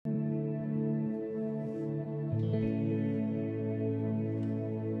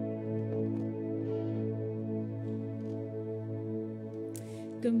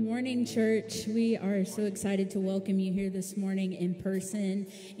Good morning, church. We are so excited to welcome you here this morning in person,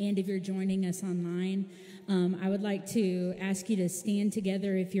 and if you're joining us online, I would like to ask you to stand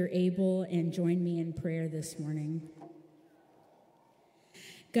together if you're able and join me in prayer this morning.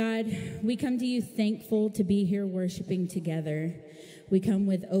 God, we come to you thankful to be here worshiping together. We come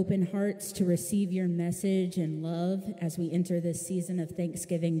with open hearts to receive your message and love as we enter this season of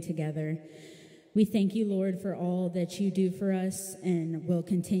Thanksgiving together. We thank you, Lord, for all that you do for us and will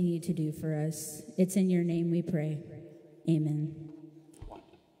continue to do for us. It's in your name we pray. Amen.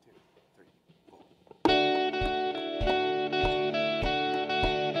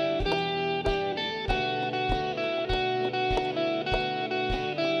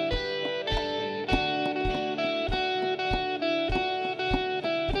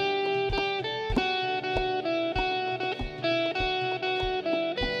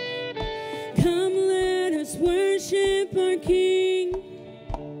 Worship our King.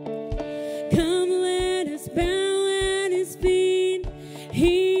 Come, let us bow at his feet.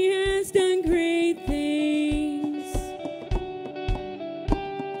 He has done great things.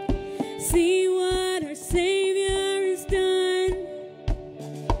 See what our Savior has done.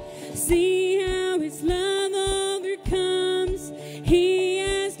 See how his love overcomes. He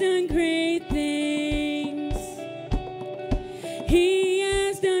has done great things. He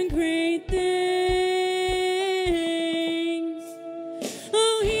has done great things.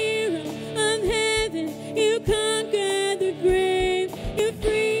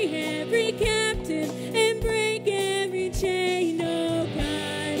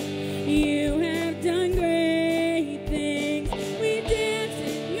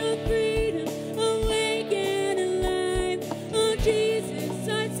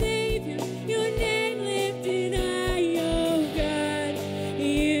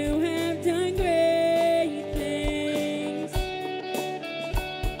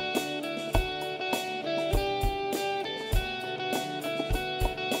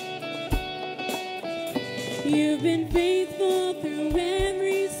 You've been faithful through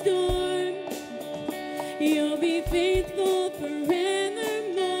every storm. You'll be faithful forevermore.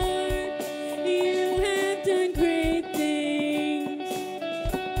 You have done great things.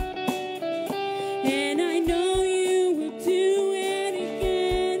 And I know you will do it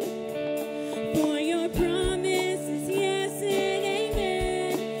again. For your promise is yes and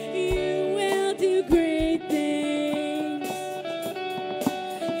amen. You will do great things.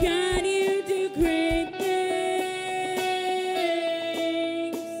 God, you do great things.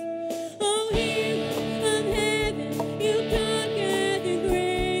 You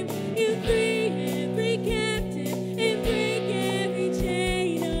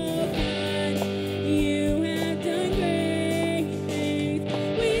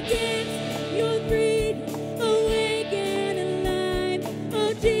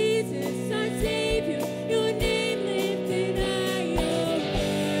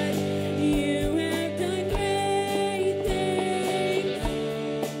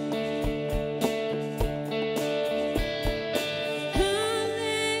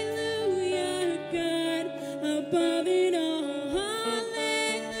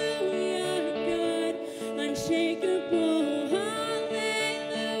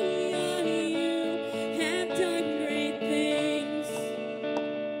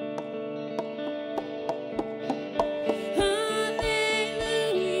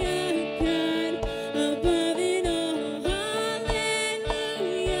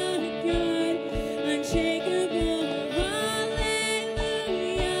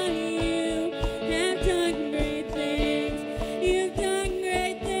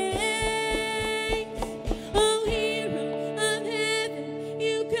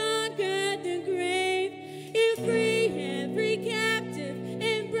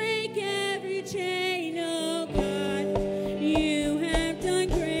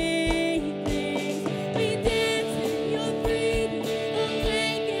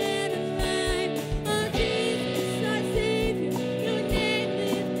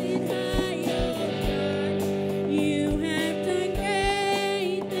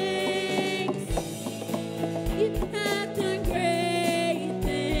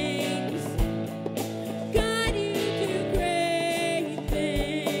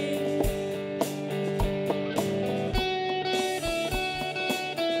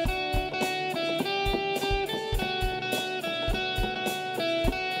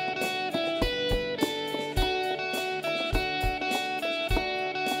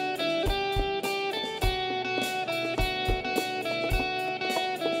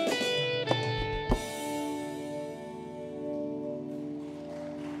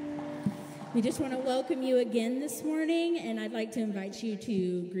We just want to welcome you again this morning, and I'd like to invite you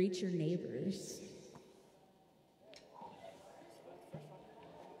to greet your neighbors.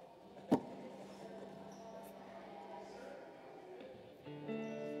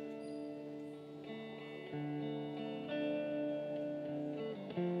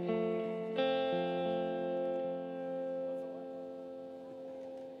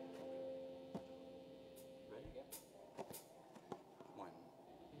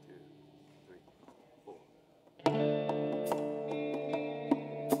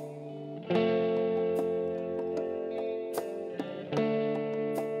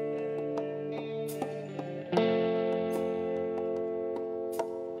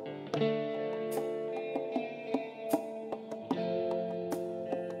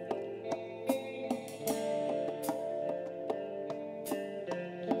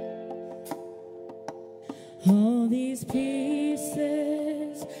 All these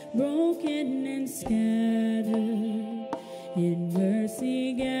pieces broken and scattered, in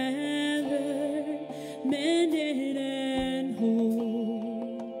mercy gathered, mended and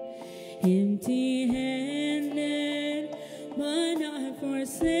whole, empty-handed, but not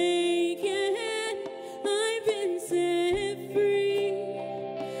forsaken. I've been set free.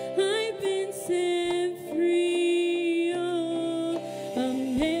 I've been set free. Oh,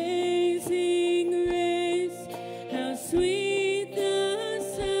 amazing grace, how sweet the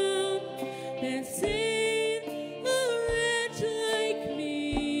sound that saved a wretch like me.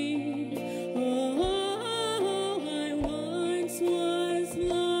 Oh, I once was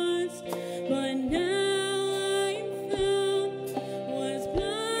lost, but now I'm found. Was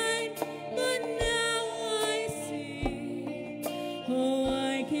blind, but now I see. Oh,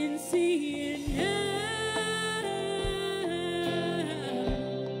 I can see it now.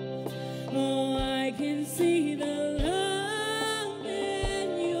 Oh, I can see the love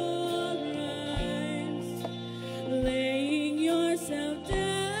in your eyes, laying yourself down,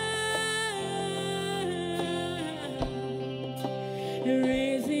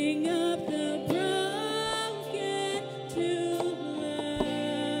 raising up the broken to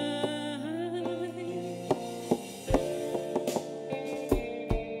life.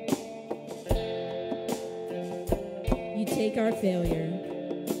 You take our failure.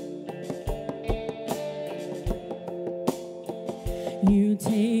 You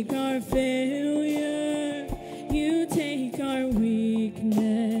take our failure, you take our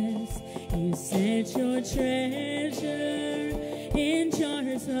weakness, you set your treasure in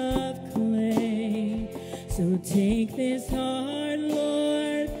jars of clay. So take this heart,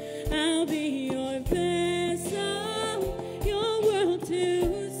 Lord, I'll be your vessel, your world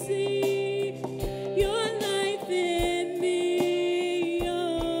to see, your life in me.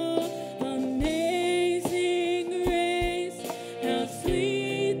 Oh, amazing grace, how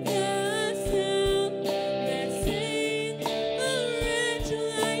sweet the sound that saved a wretch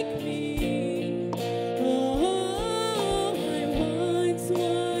like me. Oh, I once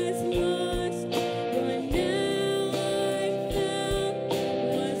was lost, but now I'm found.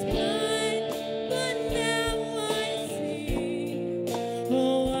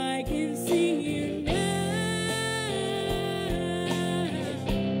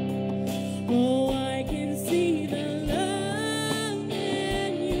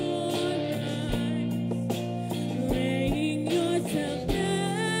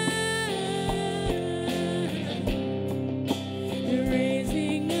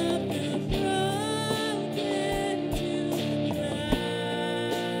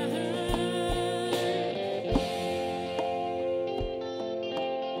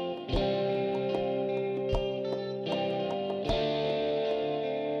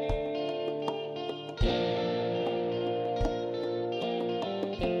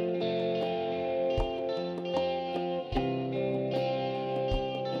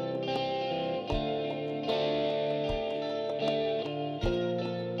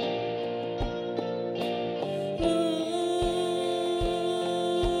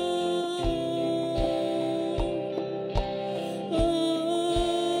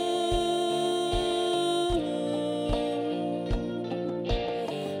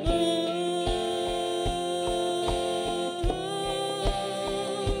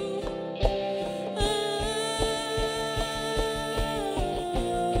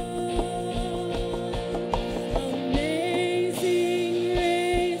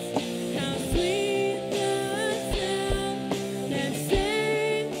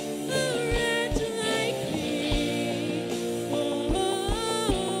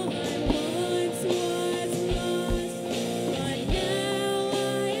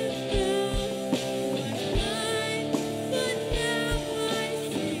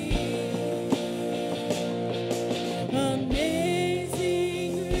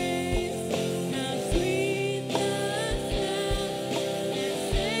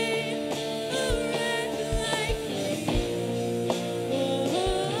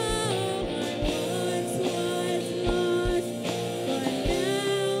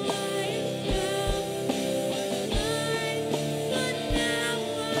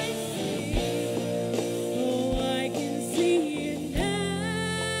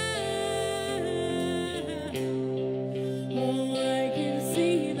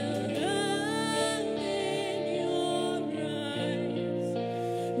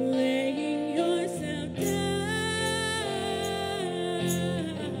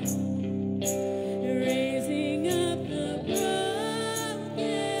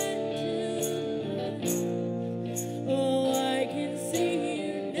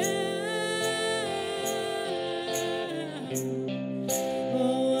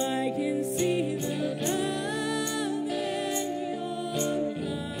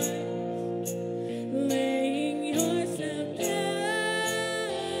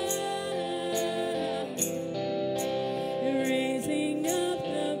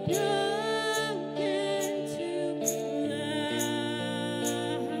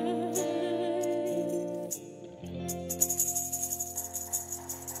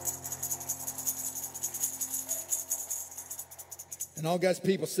 And all God's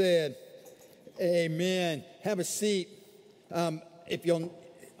people said, amen. Have a seat. I'm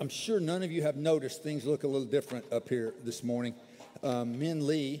sure none of you have noticed things look a little different up here this morning. Min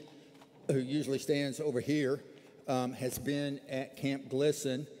Lee, who usually stands over here, has been at Camp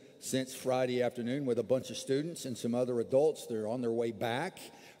Glisten since Friday afternoon with a bunch of students and some other adults. They're on their way back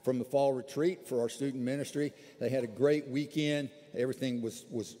from the fall retreat for our student ministry. They had a great weekend. Everything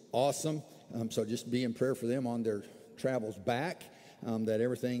was awesome. So just be in prayer for them on their travels back, that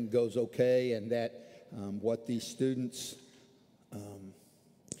everything goes okay, and that what these students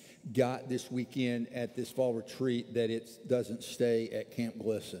got this weekend at this fall retreat, that it doesn't stay at Camp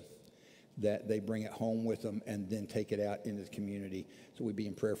Glisten, that they bring it home with them and then take it out into the community. So we'd be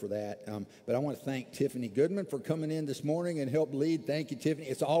in prayer for that. But I want to thank Tiffany Goodman for coming in this morning and help lead. Thank you, Tiffany.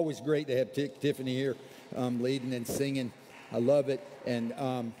 It's always great to have Tiffany here leading and singing. I love it.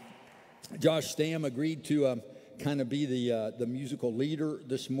 And Josh Stam agreed to kind of be the musical leader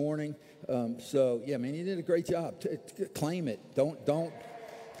this morning. So, yeah, man, you did a great job. Claim it. Don't.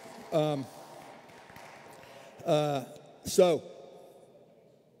 So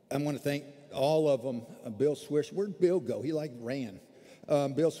I want to thank all of them. Bill Swisher. Where'd Bill go? He ran.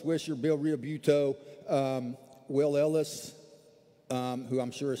 Bill Swisher, Bill Riabuto, Will Ellis, who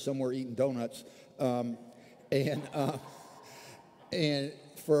I'm sure is somewhere eating donuts, and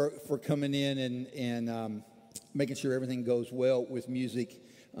for coming in and making sure everything goes well with music,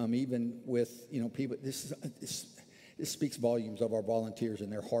 even with people. This speaks volumes of our volunteers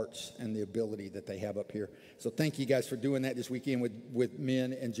and their hearts and the ability that they have up here. So thank you guys for doing that this weekend with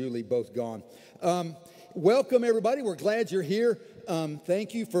Min and Julie both gone. Welcome, everybody. We're glad you're here.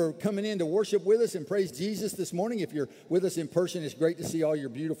 Thank you for coming in to worship with us and praise Jesus this morning. If you're with us in person, it's great to see all your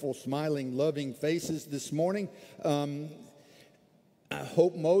beautiful, smiling, loving faces this morning. I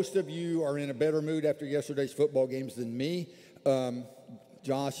hope most of you are in a better mood after yesterday's football games than me.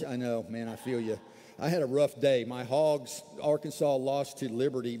 Josh, I know, man, I feel you. I had a rough day. My Hogs, Arkansas, lost to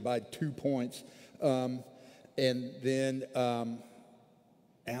Liberty by 2 points. And then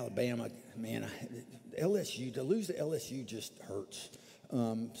Alabama, man, LSU, to lose to LSU just hurts.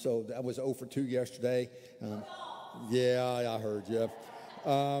 So I was 0 for 2 yesterday. Yeah, I heard you.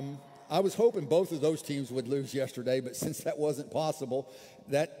 I was hoping both of those teams would lose yesterday, but since that wasn't possible,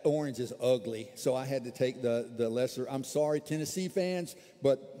 that orange is ugly. So I had to take the lesser. I'm sorry, Tennessee fans,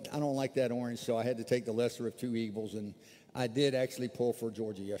 but I don't like that orange, so I had to take the lesser of two evils. And I did actually pull for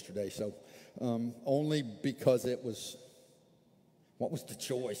Georgia yesterday, so only because it was, what was the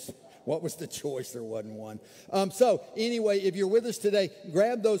choice? What was the choice? There wasn't one. So anyway, if you're with us today,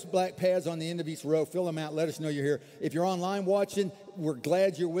 grab those black pads on the end of each row, fill them out, let us know you're here. If you're online watching, we're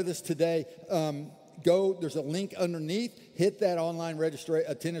glad you're with us today. There's a link underneath, hit that online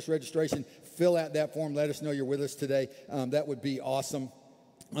attendance registration, fill out that form, let us know you're with us today. That would be awesome.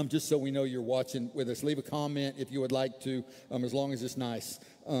 Just so we know you're watching with us. Leave a comment if you would like to, as long as it's nice.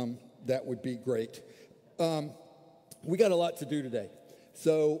 That would be great. We got a lot to do today.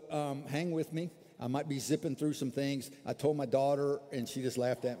 So hang with me. I might be zipping through some things. I told my daughter, and she just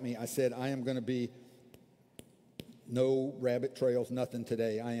laughed at me. I said, I am going to be no rabbit trails, nothing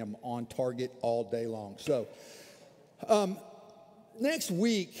today. I am on target all day long. So next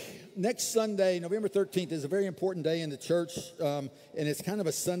Sunday, November 13th, is a very important day in the church, and it's kind of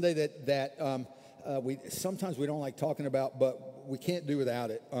a Sunday that sometimes we don't like talking about, but we can't do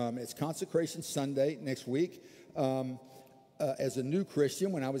without it. It's Consecration Sunday next week. As a new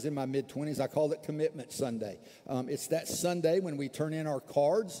Christian, when I was in my mid-20s, I called it Commitment Sunday. It's that Sunday when we turn in our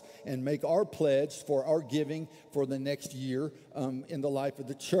cards and make our pledge for our giving for the next year in the life of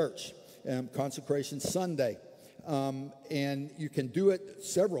the church. Consecration Sunday. And you can do it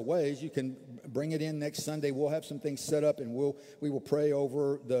several ways. You can bring it in next Sunday. We'll have some things set up, and we will pray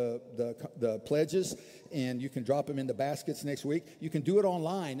over the pledges, and you can drop them in the baskets next week. You can do it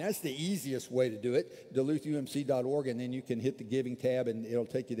online. That's the easiest way to do it, DuluthFUMC.org, and then you can hit the giving tab, and it'll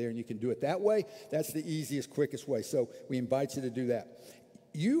take you there, and you can do it that way. That's the easiest, quickest way. So we invite you to do that.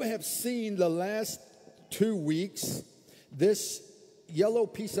 You have seen the last 2 weeks this yellow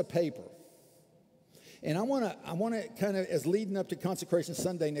piece of paper. And I want to kind of, as leading up to Consecration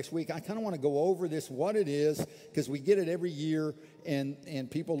Sunday next week, I kind of want to go over this, what it is, because we get it every year, and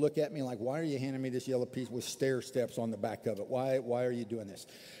people look at me like, why are you handing me this yellow piece with stair steps on the back of it? Why are you doing this?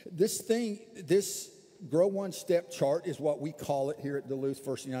 This Grow One Step chart is what we call it here at Duluth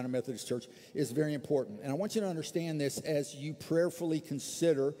First United Methodist Church, is very important. And I want you to understand this as you prayerfully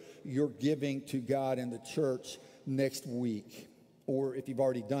consider your giving to God and the church next week. or if you've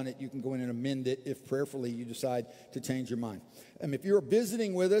already done it, you can go in and amend it if prayerfully you decide to change your mind. If you're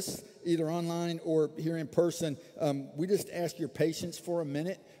visiting with us, either online or here in person, we just ask your patience for a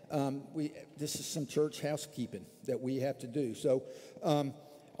minute. This is some church housekeeping that we have to do. So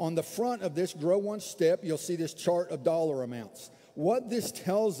on the front of this Grow One Step, you'll see this chart of dollar amounts. What this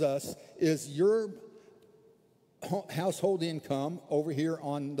tells us is your household income over here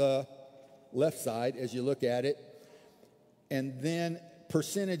on the left side as you look at it, and then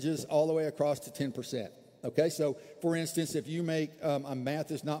percentages all the way across to 10%. Okay, so for instance, if you make,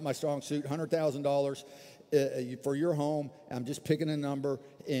 math is not my strong suit, $100,000 for your home, I'm just picking a number,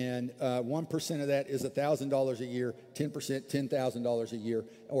 and 1% of that is $1,000 a year, 10%, $10,000 a year,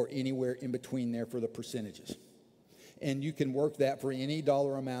 or anywhere in between there for the percentages. And you can work that for any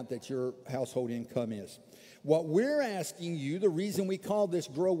dollar amount that your household income is. What we're asking you, the reason we call this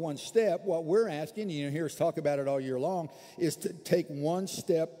Grow One Step, what we're asking you, hear us talk about it all year long, is to take one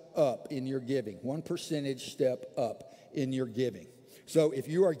step up in your giving, 1 percentage step up in your giving. So if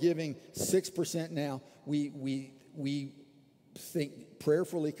you are giving 6% now, we think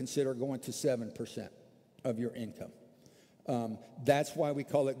prayerfully consider going to 7% of your income. That's why we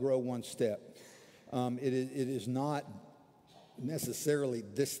call it Grow One Step. It is not necessarily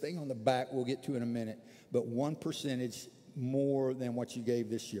this thing on the back we'll get to in a minute, but 1 percentage more than what you gave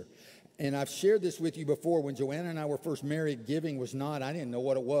this year. And I've shared this with you before. When Joanna and I were first married, giving was not, I didn't know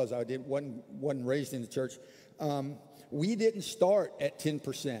what it was. I wasn't raised in the church. We didn't start at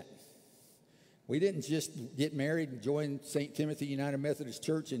 10%. We didn't just get married and join St. Timothy United Methodist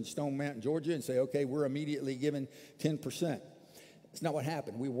Church in Stone Mountain, Georgia, and say, okay, we're immediately giving 10%. It's not what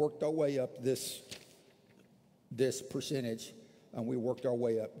happened. We worked our way up this percentage, and we worked our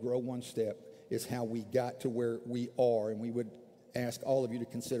way up. Grow One Step is how we got to where we are, and we would ask all of you to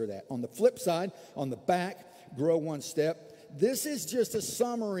consider that. On the flip side, on the back, Grow One Step. This is just a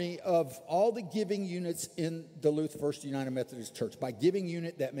summary of all the giving units in Duluth First United Methodist Church. By giving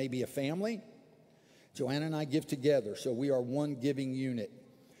unit, that may be a family. Joanna and I give together, so we are one giving unit.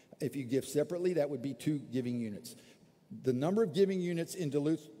 If you give separately, that would be 2 giving units. The number of giving units in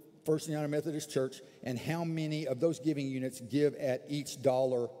Duluth First United Methodist Church and how many of those giving units give at each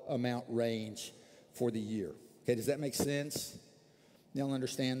dollar amount range for the year. Okay, does that make sense? Y'all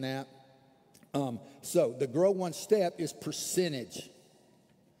understand that? So the Grow One Step is percentage.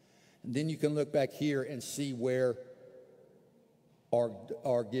 And then you can look back here and see where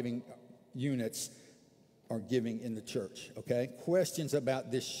our giving units are giving in the church. Okay? Questions about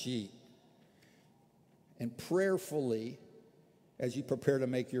this sheet. And prayerfully, as you prepare to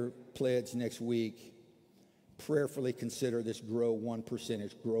make your pledge next week, prayerfully consider this Grow One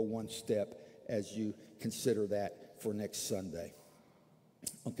Percentage, Grow One Step as you consider that for next Sunday.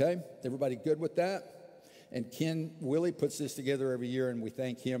 Okay? Everybody good with that? And Ken Willie puts this together every year, and we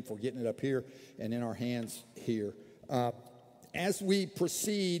thank him for getting it up here and in our hands here. As we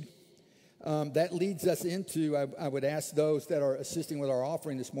proceed, that leads us into, I would ask those that are assisting with our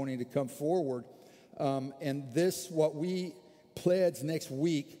offering this morning to come forward. And this, what we pledge next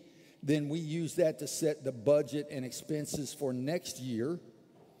week, then we use that to set the budget and expenses for next year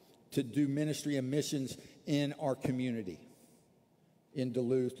to do ministry and missions in our community. In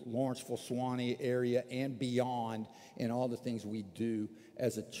Duluth, Lawrenceville, Suwannee area, and beyond, and all the things we do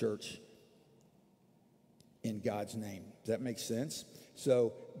as a church in God's name. Does that make sense?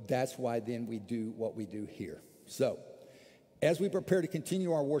 So that's why then we do what we do here. So as we prepare to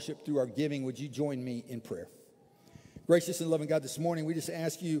continue our worship through our giving, would you join me in prayer? Gracious and loving God, this morning we just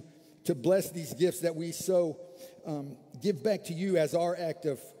ask you to bless these gifts that we so give back to you as our act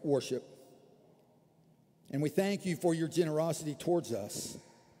of worship. And we thank you for your generosity towards us.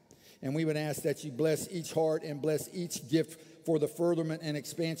 And we would ask that you bless each heart and bless each gift for the furtherment and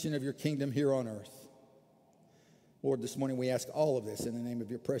expansion of your kingdom here on earth. Lord, this morning we ask all of this in the name of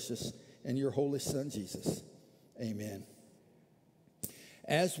your precious and your holy Son, Jesus. Amen.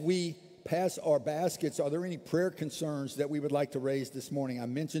 As we pass our baskets, are there any prayer concerns that we would like to raise this morning? I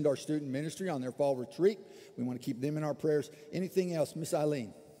mentioned our student ministry on their fall retreat. We want to keep them in our prayers. Anything else? Miss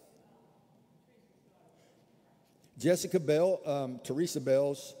Eileen? Jessica Bell, Teresa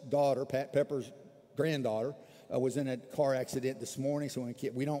Bell's daughter, Pat Pepper's granddaughter, was in a car accident this morning. So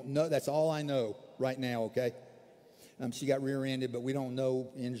we don't know. That's all I know right now, okay? She got rear-ended, but we don't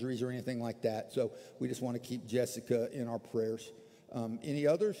know injuries or anything like that. So we just want to keep Jessica in our prayers. Any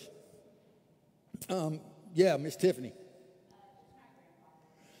others? Yeah, Miss Tiffany.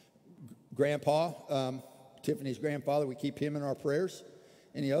 Grandpa, Tiffany's grandfather, we keep him in our prayers.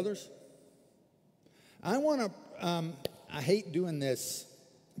 Any others? I want to, I hate doing this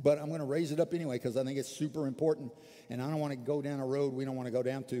But I'm going to raise it up anyway because I think it's super important. And I don't want to go down a road we don't want to go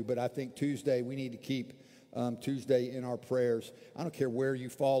down to. But I think Tuesday, we need to keep Tuesday in our prayers. I don't care where you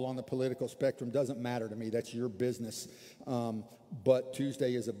fall on the political spectrum. Doesn't matter to me. That's your business. But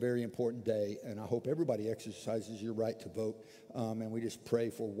Tuesday is a very important day. And I hope everybody exercises your right to vote. And we just pray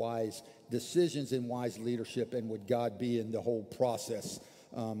for wise decisions and wise leadership. And would God be in the whole process,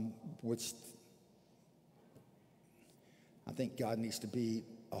 which I think God needs to be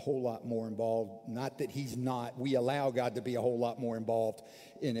a whole lot more involved. Not that he's not. We allow God to be a whole lot more involved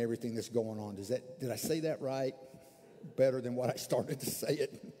in everything that's going on. Did I say that right? Better than what I started to say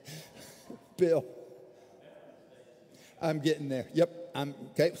it. Bill. I'm getting there. Yep.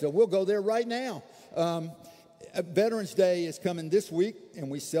 Okay. So we'll go there right now. Veterans Day is coming this week, and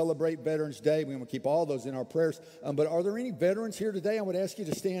we celebrate Veterans Day. We want to keep all those in our prayers. But are there any veterans here today? I would ask you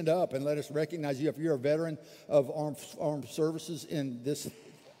to stand up and let us recognize you if you're a veteran of armed services in this.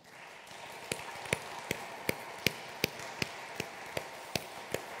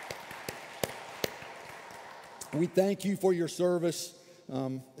 We thank you for your service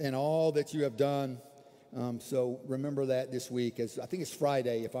and all that you have done. So remember that this week. I think it's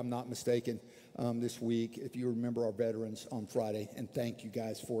Friday, if I'm not mistaken, this week, if you remember our veterans on Friday. And thank you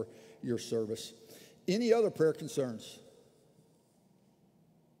guys for your service. Any other prayer concerns?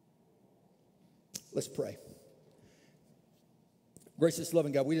 Let's pray. Gracious,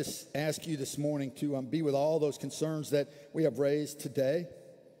 loving God, we just ask you this morning to be with all those concerns that we have raised today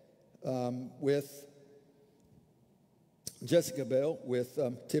with Jessica Bell, with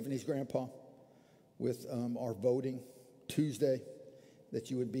Tiffany's grandpa, with our voting Tuesday,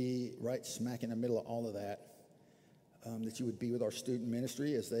 that you would be right smack in the middle of all of that, that you would be with our student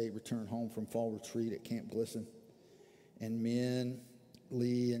ministry as they return home from fall retreat at Camp Glisson, and men,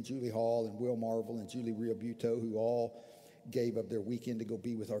 Lee and Julie Hall and Will Marvel and Julie Riobuto, who all gave up their weekend to go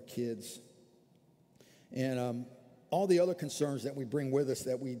be with our kids, and all the other concerns that we bring with us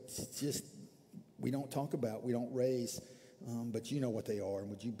that we don't talk about, we don't raise, but you know what they are, and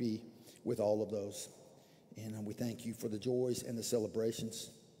would you be with all of those? And we thank you for the joys and the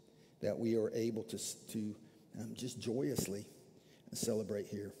celebrations that we are able to just joyously celebrate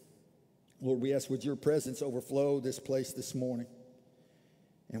here. Lord, we ask, would your presence overflow this place this morning?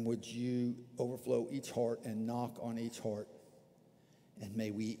 And would you overflow each heart and knock on each heart? And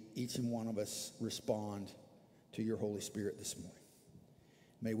may we, each and one of us, respond to your Holy Spirit this morning.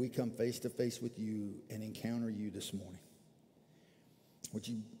 May we come face to face with you and encounter you this morning. Would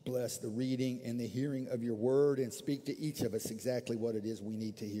you bless the reading and the hearing of your word and speak to each of us exactly what it is we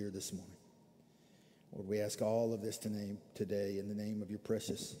need to hear this morning. Lord, we ask all of this today in the name of your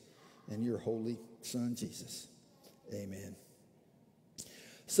precious and your holy Son, Jesus. Amen.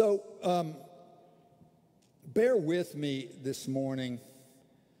 So, bear with me this morning.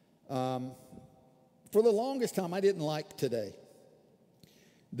 For the longest time, I didn't like today.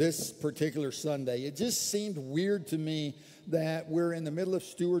 This particular Sunday. It just seemed weird to me that we're in the middle of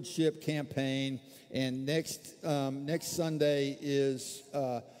stewardship campaign, and next Sunday is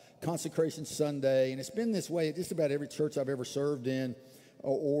Consecration Sunday, and it's been this way at just about every church I've ever served in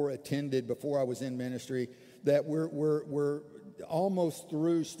or attended before I was in ministry, that we're almost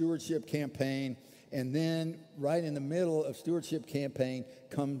through stewardship campaign, and then right in the middle of stewardship campaign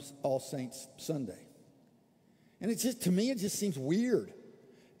comes All Saints Sunday. And it just, to me, it just seems weird.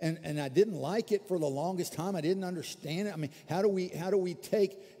 And I didn't like it for the longest time. I didn't understand it. I mean, how do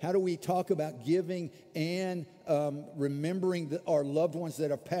we talk about giving and remembering our loved ones that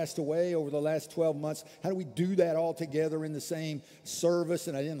have passed away over the last 12 months? How do we do that all together in the same service?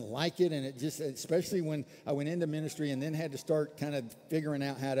 And I didn't like it. And it just, especially when I went into ministry and then had to start kind of figuring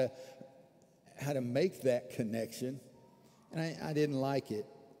out how to make that connection. And I didn't like it.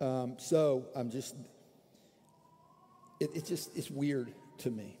 So I'm just, it's weird to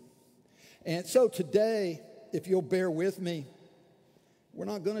me. And so today, if you'll bear with me, we're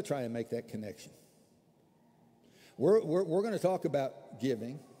not going to try and make that connection. We're going to talk about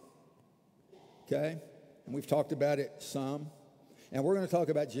giving, okay? And we've talked about it some. And we're going to talk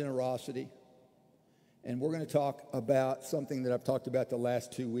about generosity. And we're going to talk about something that I've talked about the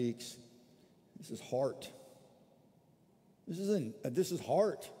last 2 weeks. This is heart. This is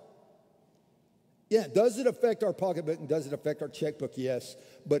heart. Yeah, does it affect our pocketbook and does it affect our checkbook? Yes,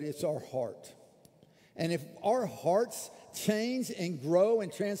 but it's our heart. And if our hearts change and grow and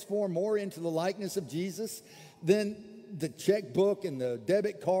transform more into the likeness of Jesus, then the checkbook and the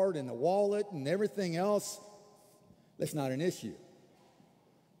debit card and the wallet and everything else, that's not an issue.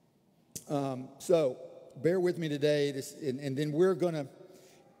 So bear with me today, and then we're gonna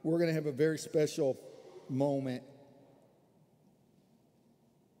have a very special moment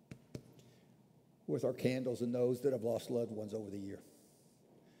with our candles and those that have lost loved ones over the year.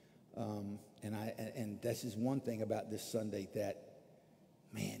 And this is one thing about this Sunday that,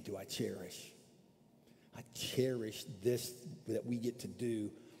 man, do I cherish. I cherish this that we get to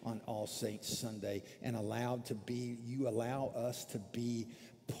do on All Saints Sunday, and you allow us to be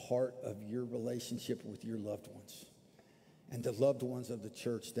part of your relationship with your loved ones and the loved ones of the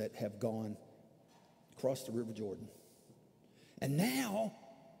church that have gone across the River Jordan. And now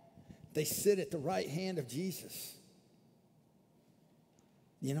they sit at the right hand of Jesus.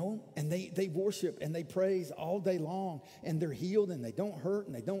 You know, and they worship and they praise all day long, and they're healed and they don't hurt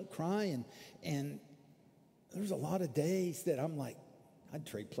and they don't cry. And there's a lot of days that I'm like, I'd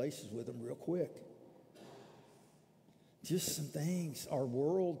trade places with them real quick. Just some things. Our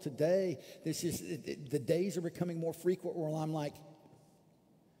world today, the days are becoming more frequent where I'm like,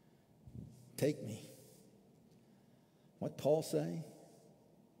 take me. What Paul say?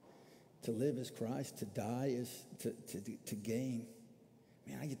 To live is Christ, to die is to gain.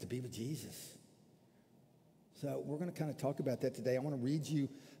 Man, I get to be with Jesus. So we're going to kind of talk about that today. I want to read you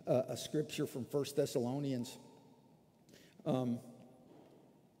a scripture from 1 Thessalonians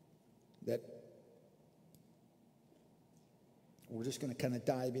that we're just going to kind of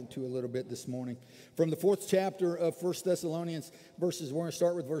dive into a little bit this morning. From the 4th chapter of 1 Thessalonians, we're going to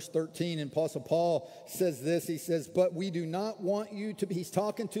start with verse 13. And Apostle Paul says this. He says, but we do not want you to be, he's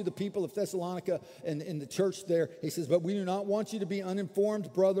talking to the people of Thessalonica and in the church there. He says, but we do not want you to be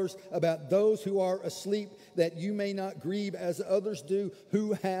uninformed, brothers, about those who are asleep, that you may not grieve as others do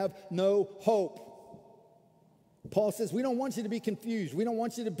who have no hope. Paul says, we don't want you to be confused. We don't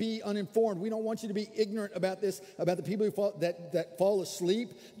want you to be uninformed. We don't want you to be ignorant about this, about the people who that fall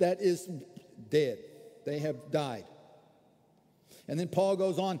asleep, that is dead. They have died. And then Paul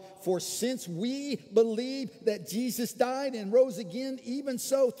goes on, for since we believe that Jesus died and rose again, even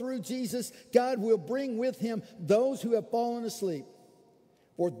so through Jesus, God will bring with him those who have fallen asleep.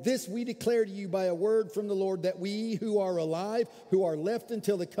 For this we declare to you by a word from the Lord, that we who are alive, who are left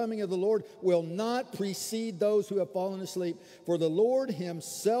until the coming of the Lord, will not precede those who have fallen asleep. For the Lord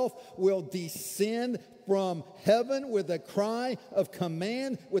himself will descend from heaven with a cry of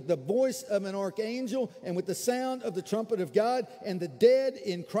command, with the voice of an archangel, and with the sound of the trumpet of God. And the dead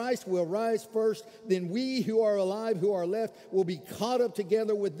in Christ will rise first. Then we who are alive, who are left, will be caught up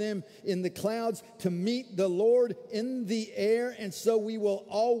together with them in the clouds to meet the Lord in the air. And so we will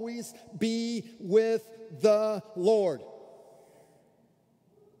always be with the Lord.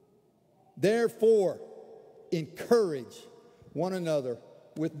 Therefore, encourage one another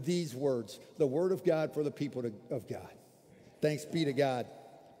with these words, the word of God for the people of God. Thanks be to God.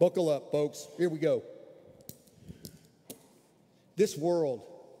 Buckle up, folks. Here we go. This world,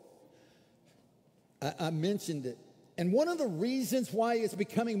 I mentioned it. And one of the reasons why it's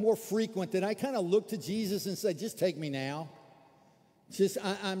becoming more frequent that I kind of look to Jesus and say, just take me now.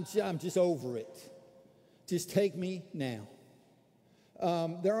 I'm just over it. Just take me now.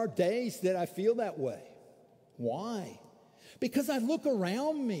 There are days that I feel that way. Why? Because I look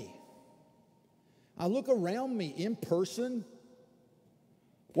around me. I look around me in person.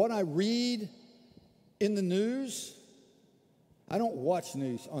 What I read in the news. I don't watch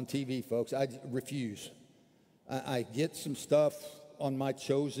news on TV, folks. I refuse. I get some stuff on my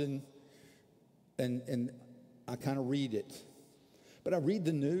chosen, and I kind of read it. But I read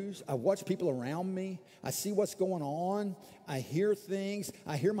the news. I watch people around me. I see what's going on. I hear things.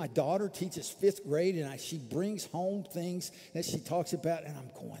 I hear my daughter teaches 5th grade, and she brings home things that she talks about, and I'm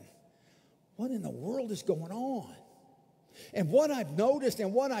going, what in the world is going on? And what I've noticed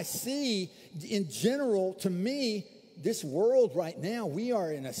and what I see in general, to me, this world right now, we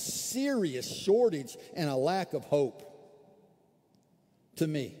are in a serious shortage and a lack of hope. To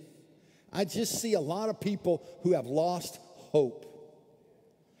me, I just see a lot of people who have lost hope.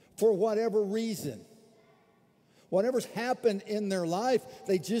 For whatever reason, whatever's happened in their life,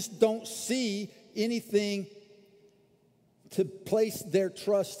 they just don't see anything to place their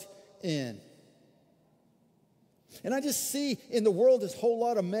trust in. And I just see in the world this whole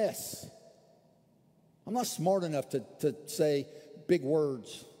lot of mess. I'm not smart enough to say big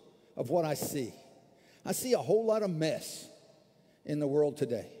words of what I see. I see a whole lot of mess in the world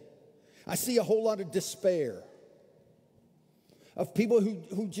today. I see a whole lot of despair. Of people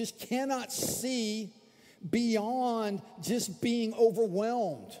who just cannot see beyond just being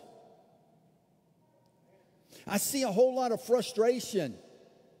overwhelmed. I see a whole lot of frustration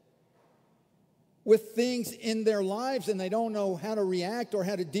with things in their lives, and they don't know how to react or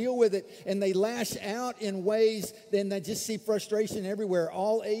how to deal with it, and they lash out in ways, then they just see frustration everywhere,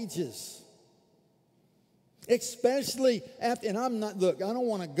 all ages. Especially after, and I don't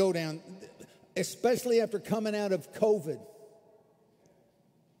want to go down, especially after coming out of COVID.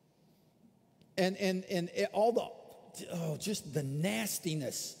 And all the, just the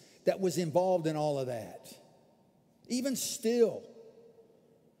nastiness that was involved in all of that. Even still,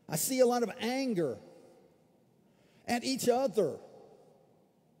 I see a lot of anger at each other.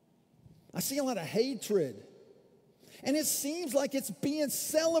 I see a lot of hatred. And it seems like it's being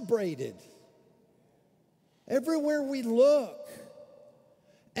celebrated. Everywhere we look,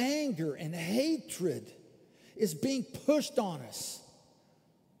 anger and hatred is being pushed on us.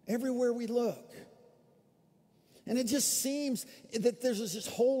 Everywhere we look. And it just seems that there's this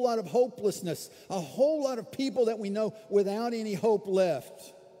whole lot of hopelessness, a whole lot of people that we know without any hope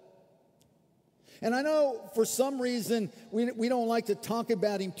left. And I know for some reason we don't like to talk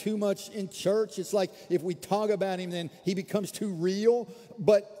about him too much in church. It's like if we talk about him, then he becomes too real.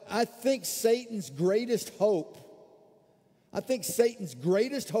 But I think Satan's greatest hope,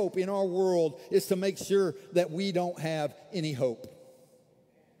 in our world is to make sure that we don't have any hope.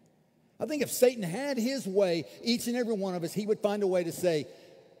 I think if Satan had his way, each and every one of us, he would find a way to say,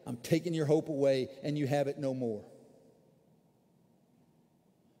 I'm taking your hope away and you have it no more.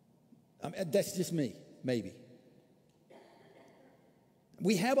 That's just me, maybe.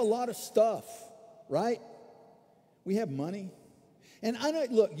 We have a lot of stuff, right? We have money. And I know,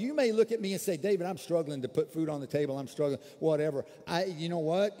 look, you may look at me and say, David, I'm struggling to put food on the table. I'm struggling, whatever. You know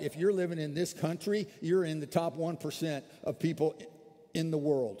what? If you're living in this country, you're in the top 1% of people in the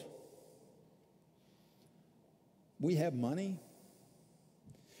world. We have money.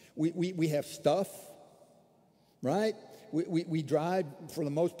 We have stuff, right? We drive, for the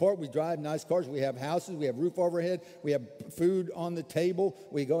most part, we drive nice cars. We have houses. We have roof overhead. We have food on the table.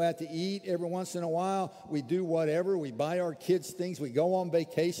 We go out to eat every once in a while. We do whatever. We buy our kids things. We go on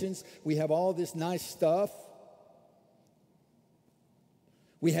vacations. We have all this nice stuff.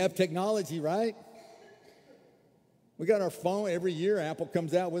 We have technology, right? We got our phone. Every year, Apple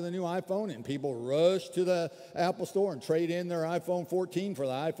comes out with a new iPhone, and people rush to the Apple store and trade in their iPhone 14 for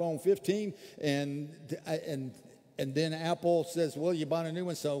the iPhone 15. And then Apple says, well, you bought a new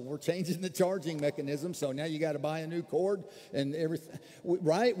one, so we're changing the charging mechanism. So now you got to buy a new cord and everything.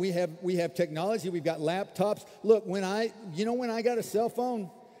 Right? We have technology. We've got laptops. Look, when I got a cell phone?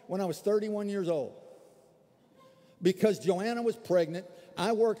 When I was 31 years old. Because Joanna was pregnant.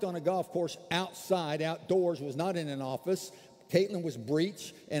 I worked on a golf course outside, outdoors, was not in an office. Caitlin was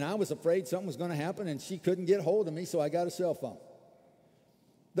breech, and I was afraid something was going to happen, and she couldn't get hold of me, so I got a cell phone.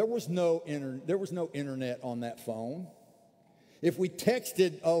 There was no internet on that phone. If we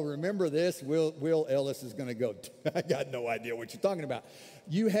texted, oh, remember this, Will Ellis is going to go. I got no idea what you're talking about.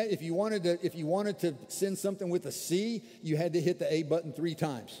 If you wanted to send something with a C, you had to hit the A button 3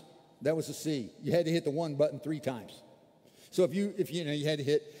 times. That was a C. You had to hit the 1 button 3 times. So if you had to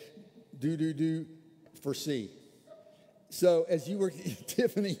hit do for C. So as you were,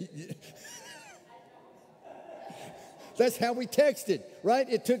 Tiffany, that's how we texted, right?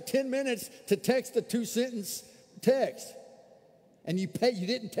 It took 10 minutes to text a 2-sentence text. And you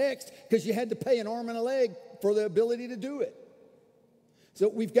didn't text because you had to pay an arm and a leg for the ability to do it. So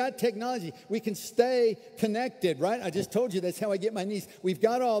we've got technology. We can stay connected, right? I just told you that's how I get my niece. We've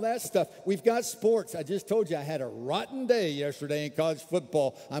got all that stuff. We've got sports. I just told you I had a rotten day yesterday in college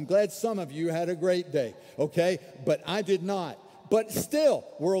football. I'm glad some of you had a great day, okay? But I did not. But still,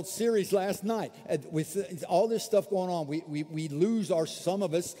 World Series last night. With all this stuff going on, some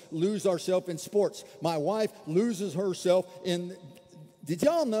of us lose ourselves in sports. My wife loses herself in, did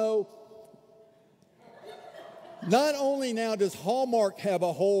y'all know? Not only now does Hallmark have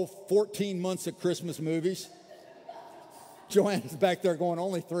a whole 14 months of Christmas movies. Joanna's back there going,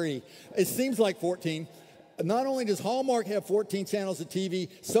 only 3. It seems like 14. Not only does Hallmark have 14 channels of TV,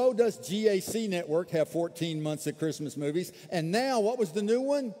 so does GAC Network have 14 months of Christmas movies. And now, what was the new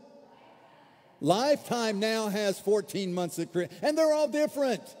one? Lifetime now has 14 months of Christmas. And they're all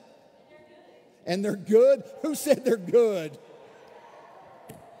different. And they're good? Who said they're good?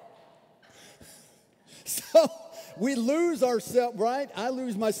 So we lose ourselves, right? I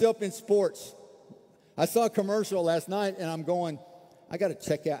lose myself in sports. I saw a commercial last night, and I'm going, I got to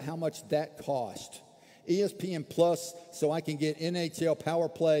check out how much that cost. ESPN Plus, so I can get NHL Power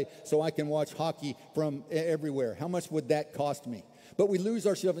Play, so I can watch hockey from everywhere. How much would that cost me? But we lose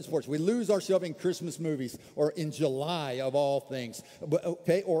ourselves in sports. We lose ourselves in Christmas movies, or in July of all things.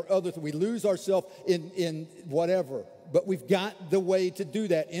 Okay, or other. We lose ourselves in whatever. But we've got the way to do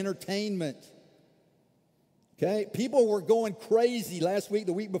that. Entertainment. Okay, people were going crazy last week,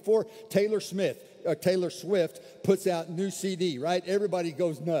 the week before. Taylor Swift puts out new CD, right? Everybody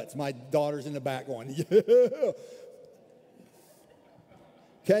goes nuts. My daughter's in the back going, yeah.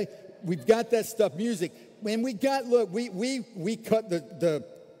 Okay, We've got that stuff, music. And we got, look, we cut the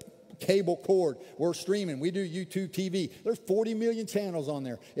cable cord. We're streaming. We do YouTube TV. There's 40 million channels on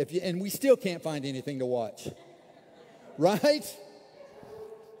there. And we still can't find anything to watch. Right?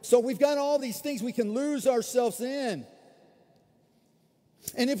 So we've got all these things we can lose ourselves in.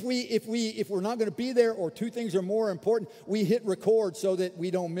 And if we're not going to be there, or two things are more important, we hit record so that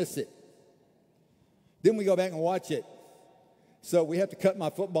we don't miss it. Then we go back and watch it. So we have to cut my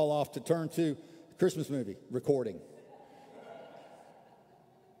football off to turn to Christmas movie recording.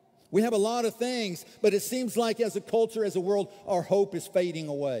 We have a lot of things, but it seems like as a culture, as a world, our hope is fading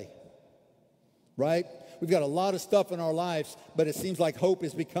away. Right? We've got a lot of stuff in our lives, but it seems like hope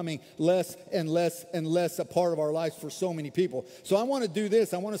is becoming less and less and less a part of our lives for so many people. So I want to do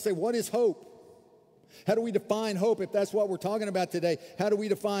this. I want to say, what is hope? How do we define hope? If that's what we're talking about today, how do we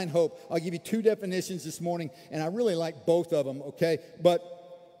define hope? I'll give you two definitions this morning, and I really like both of them, okay? But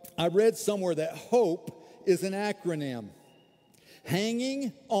I read somewhere that hope is an acronym.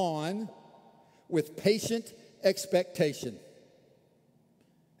 Hanging on with patient expectation.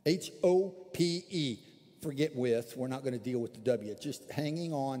 H-O-P-E. Forget with. We're not going to deal with the W. Just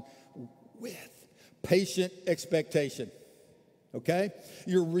hanging on with patient expectation. Okay?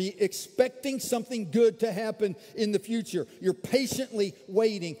 You're expecting something good to happen in the future. You're patiently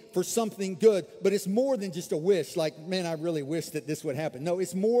waiting for something good. But it's more than just a wish. Like, man, I really wish that this would happen. No,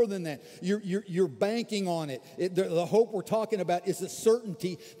 it's more than that. You're banking on it. The hope we're talking about is a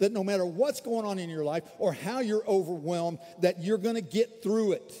certainty that no matter what's going on in your life or how you're overwhelmed, that you're going to get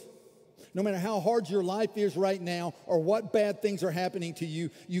through it. No matter how hard your life is right now or what bad things are happening to you,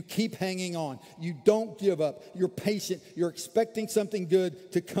 you keep hanging on. You don't give up. You're patient. You're expecting something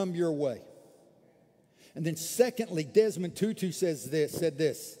good to come your way. And then secondly, Desmond Tutu said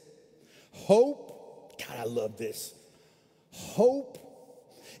this. Hope, God, I love this. Hope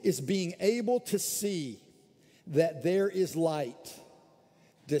is being able to see that there is light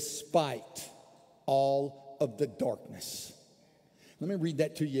despite all of the darkness. Let me read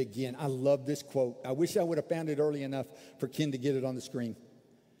that to you again. I love this quote. I wish I would have found it early enough for Ken to get it on the screen.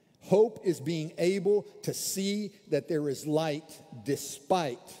 Hope is being able to see that there is light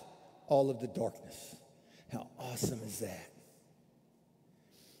despite all of the darkness. How awesome is that?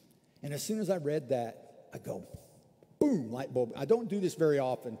 And as soon as I read that, I go, boom, light bulb. I don't do this very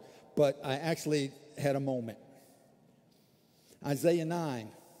often, but I actually had a moment. Isaiah 9.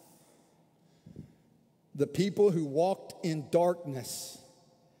 The people who walked in darkness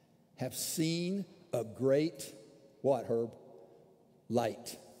have seen a great, what, Herb?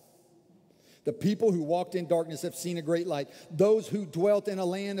 Light. The people who walked in darkness have seen a great light. Those who dwelt in a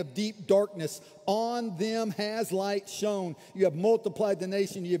land of deep darkness, on them has light shone. You have multiplied the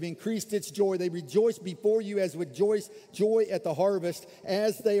nation. You have increased its joy. They rejoice before you as with joy at the harvest,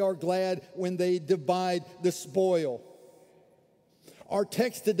 as they are glad when they divide the spoil. Our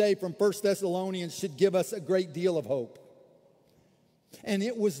text today from 1 Thessalonians should give us a great deal of hope. And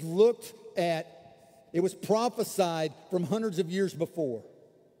it was prophesied from hundreds of years before,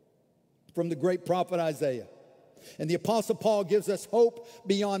 from the great prophet Isaiah. And the Apostle Paul gives us hope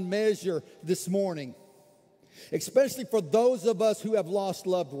beyond measure this morning, especially for those of us who have lost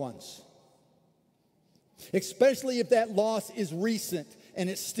loved ones, especially if that loss is recent and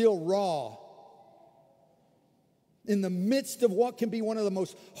it's still raw. In the midst of what can be one of the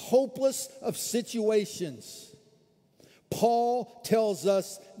most hopeless of situations, Paul tells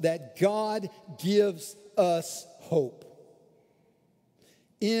us that God gives us hope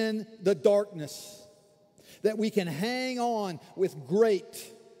in the darkness, that we can hang on with great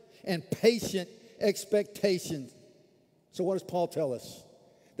and patient expectations. So what does Paul tell us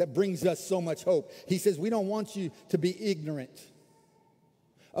that brings us so much hope? He says, we don't want you to be ignorant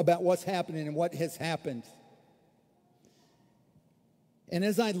about what's happening and what has happened. And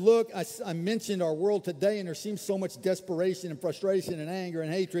as I look, I mentioned our world today, and there seems so much desperation and frustration and anger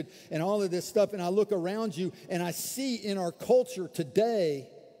and hatred and all of this stuff. And I look around you, and I see in our culture today,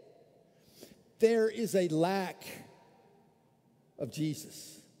 there is a lack of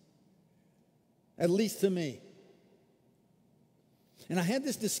Jesus, at least to me. And I had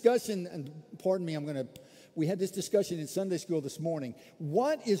this discussion, and pardon me, we had this discussion in Sunday school this morning.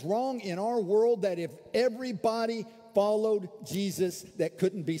 What is wrong in our world that if everybody followed Jesus, that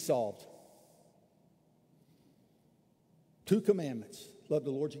couldn't be solved? 2 commandments. Love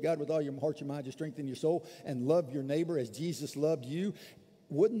the Lord your God with all your heart, your mind, your strength, and your soul, and love your neighbor as Jesus loved you.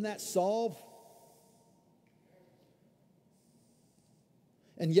 Wouldn't that solve?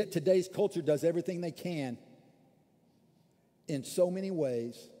 And yet today's culture does everything they can in so many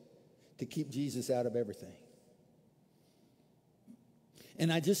ways to keep Jesus out of everything.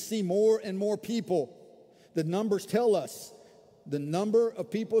 And I just see more and more people. The numbers tell us the number of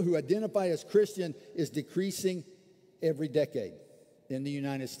people who identify as Christian is decreasing every decade in the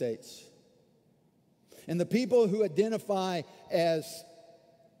United States. And the people who identify as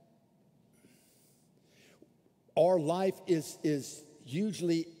our life is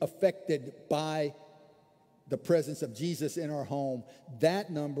hugely affected by the presence of Jesus in our home,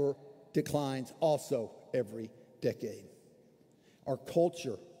 that number declines also every decade. Our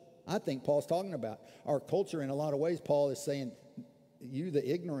culture, I think Paul's talking about our culture in a lot of ways. Paul is saying, you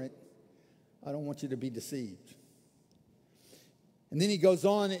the ignorant, I don't want you to be deceived. And then he goes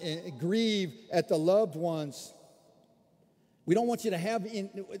on and grieve at the loved ones. We don't want you to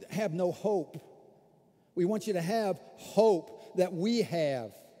have no hope. We want you to have hope that we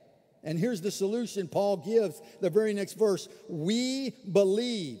have. And here's the solution Paul gives, the very next verse. We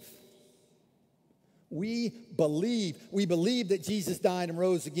believe. We believe. We believe that Jesus died and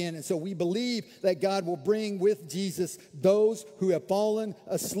rose again. And so we believe that God will bring with Jesus those who have fallen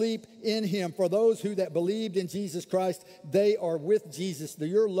asleep in him. For those who that believed in Jesus Christ, they are with Jesus. They're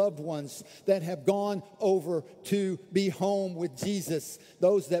your loved ones that have gone over to be home with Jesus.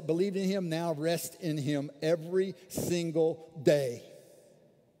 Those that believed in him now rest in him every single day.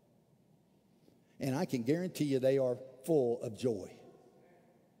 And I can guarantee you they are full of joy.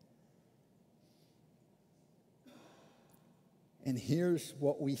 And here's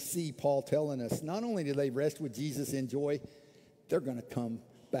what we see Paul telling us. Not only do they rest with Jesus in joy, they're going to come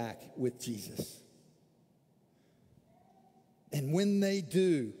back with Jesus. And when they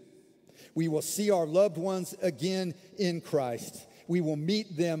do, we will see our loved ones again in Christ. We will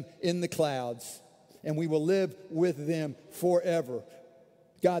meet them in the clouds, and we will live with them forever.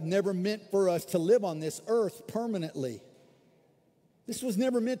 God never meant for us to live on this earth permanently. This was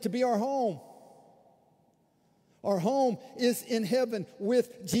never meant to be our home. Our home is in heaven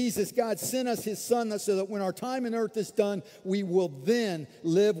with Jesus. God sent us his son so that when our time in earth is done, we will then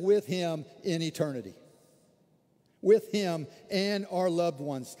live with him in eternity. With him and our loved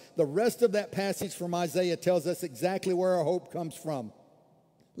ones. The rest of that passage from Isaiah tells us exactly where our hope comes from.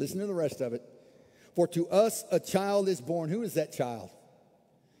 Listen to the rest of it. For to us a child is born. Who is that child?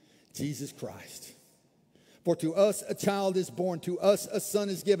 Jesus Christ. For to us a child is born, to us a son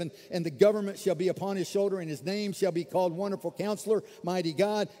is given, and the government shall be upon his shoulder, and his name shall be called Wonderful Counselor, Mighty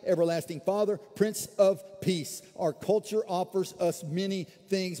God, Everlasting Father, Prince of Peace. Our culture offers us many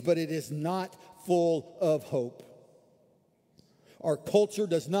things, but it is not full of hope. Our culture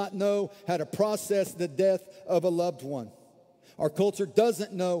does not know how to process the death of a loved one. Our culture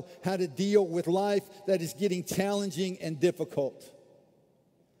doesn't know how to deal with life that is getting challenging and difficult.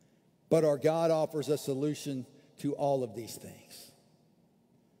 But our God offers a solution to all of these things.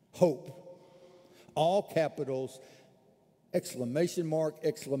 Hope. All capitals, exclamation mark,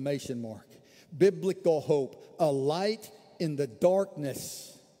 exclamation mark. Biblical hope. A light in the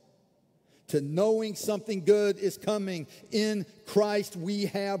darkness. To knowing something good is coming. In Christ we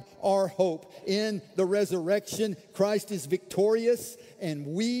have our hope. In the resurrection, Christ is victorious, and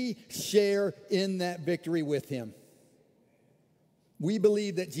we share in that victory with him. We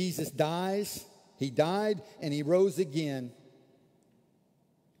believe that Jesus dies, he died, and he rose again.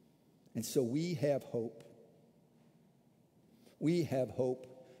 And so we have hope. We have hope,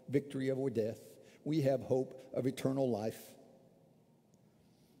 victory over death. We have hope of eternal life.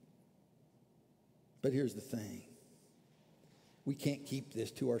 But here's the thing. We can't keep this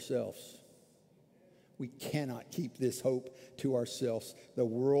to ourselves. We cannot keep this hope to ourselves. The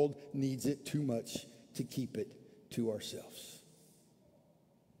world needs it too much to keep it to ourselves.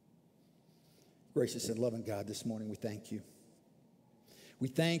 Gracious and loving God, this morning we thank you. We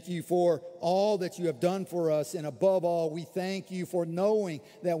thank you for all that you have done for us. And above all, we thank you for knowing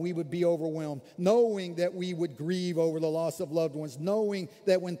that we would be overwhelmed, knowing that we would grieve over the loss of loved ones, knowing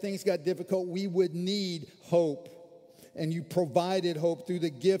that when things got difficult, we would need hope. And you provided hope through the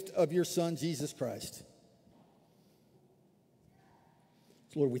gift of your Son, Jesus Christ.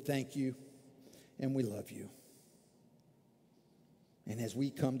 So Lord, we thank you and we love you. And as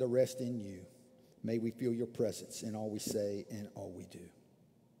we come to rest in you, may we feel your presence in all we say and all we do.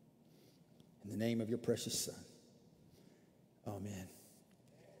 In the name of your precious Son. Amen.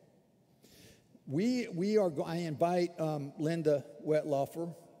 I invite Linda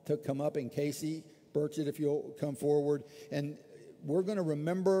Wetlaufer to come up, and Casey Burchett, if you'll come forward. And we're going to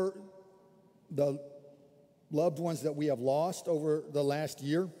remember the loved ones that we have lost over the last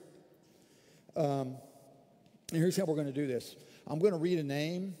year. And here's how we're going to do this. I'm going to read a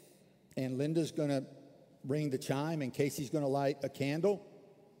name, and Linda's going to ring the chime, and Casey's going to light a candle.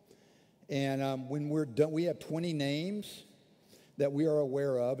 And when we're done, we have 20 names. that we are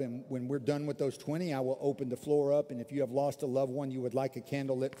aware of. And when we're done with those 20, I will open the floor up. And if you have lost a loved one you would like a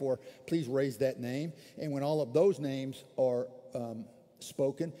candle lit for, please raise that name. And when all of those names are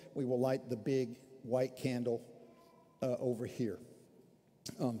spoken, we will light the big white candle over here.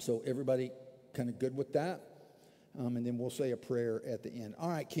 So everybody kind of good with that? And then we'll say a prayer at the end. All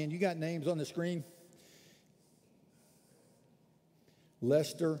right, Ken, you got names on the screen?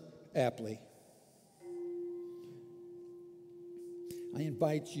 Lester Apley. I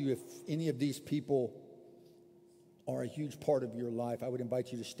invite you, if any of these people are a huge part of your life, I would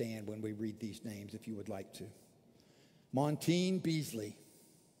invite you to stand when we read these names if you would like to. Montine Beasley.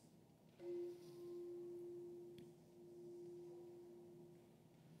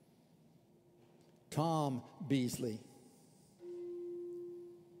 Tom Beasley.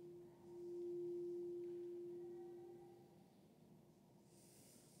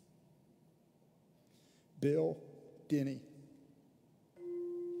 Bill Denny.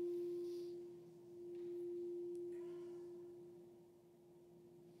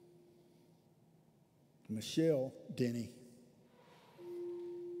 Michelle Denny.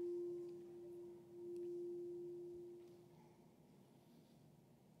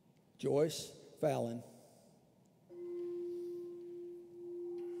 Joyce Fallon.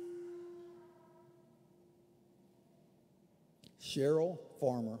 Cheryl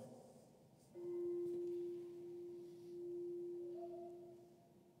Farmer.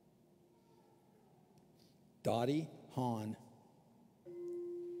 Dottie Hahn.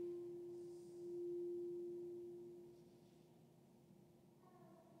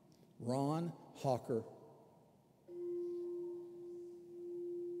 Ron Hawker.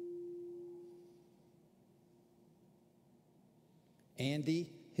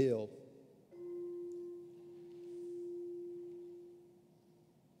 Andy Hill.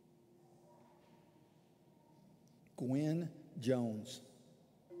 Gwen Jones.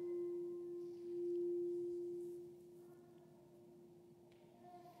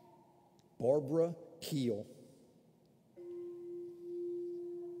 Barbara Keel.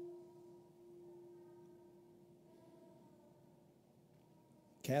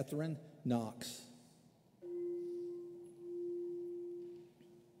 Catherine Knox.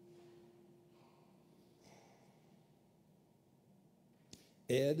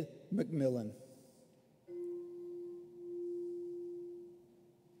 Ed McMillan.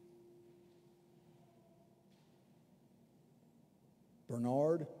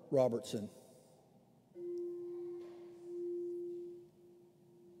 Bernard Robertson.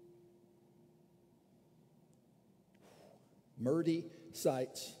 Murdy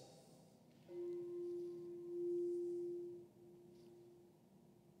Seitz.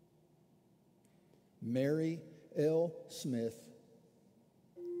 Mary L. Smith.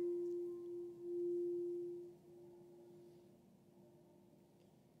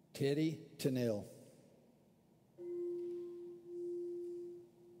 Teddy Tennell.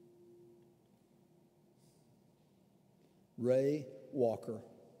 Ray Walker.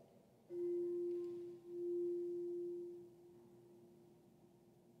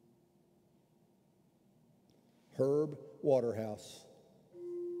 Herb Waterhouse.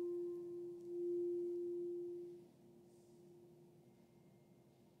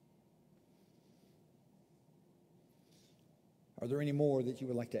 Are there any more that you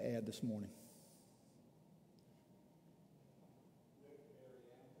would like to add this morning?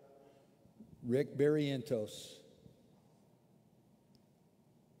 Rick Barrientos.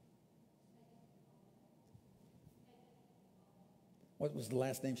 What was the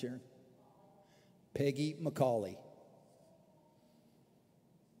last name, Sharon? Peggy McCauley.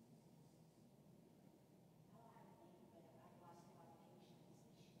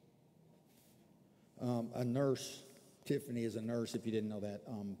 A nurse. Tiffany is a nurse, if you didn't know that.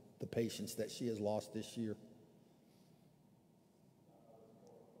 The patients that she has lost this year.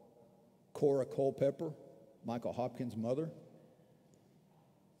 Cora Culpepper, Michael Hopkins' mother.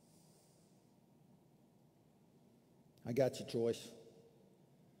 I got you, Joyce.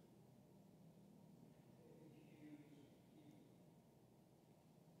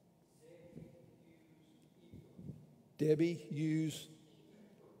 Debbie Hughes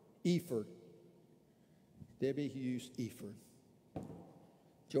Eford. Debbie Hughes Eford.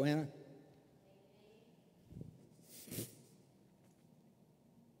 Joanna?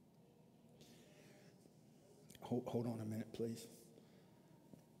 Hold on a minute, please.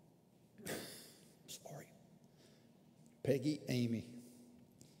 Sorry. Peggy Amy.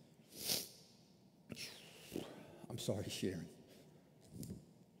 I'm sorry, Sharon.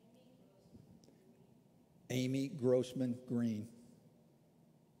 Amy Grossman Green.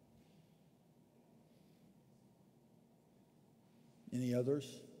 Any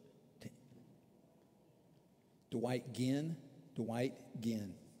others? Dwight Ginn. Dwight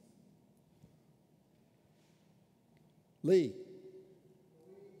Ginn. Lee.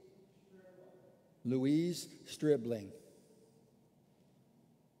 Louise Stribling.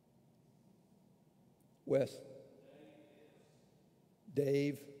 Wes.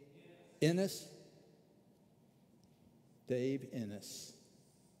 Dave Ennis. Dave Ennis.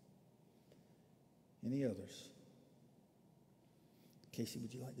 Any others? Casey,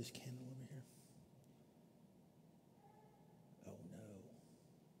 would you like this candle over here? Oh, no.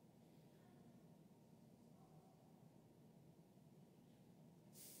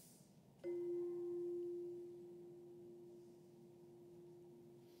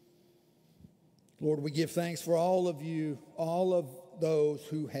 Lord, we give thanks for all of you, all of those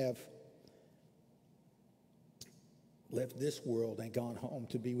who have left this world and gone home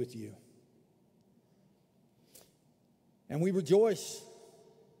to be with you. And we rejoice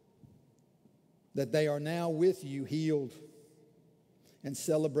that they are now with you, healed and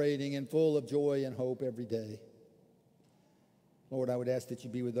celebrating and full of joy and hope every day. Lord, I would ask that you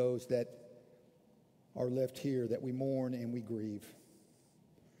be with those that are left here, that we mourn and we grieve.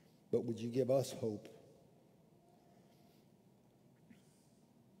 But would you give us hope?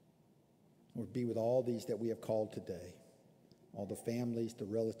 Lord, be with all these that we have called today, all the families, the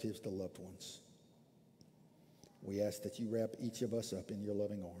relatives, the loved ones. We ask that you wrap each of us up in your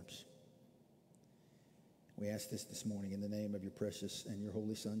loving arms. We ask this morning in the name of your precious and your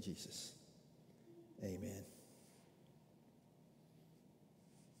holy Son, Jesus. Amen.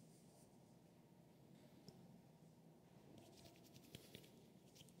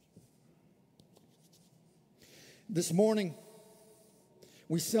 This morning,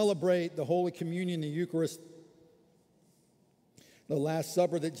 we celebrate the Holy Communion, the Eucharist, the Last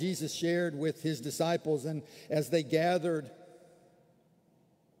Supper that Jesus shared with his disciples. And as they gathered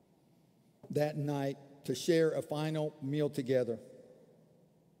that night to share a final meal together,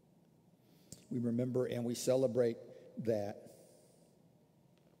 we remember and we celebrate that.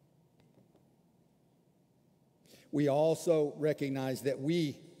 We also recognize that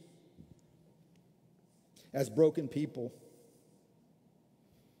we, as broken people,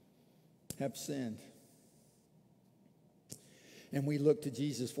 have sinned. And we look to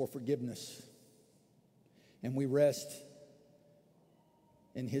Jesus for forgiveness. And we rest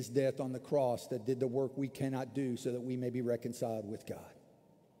in his death on the cross that did the work we cannot do so that we may be reconciled with God.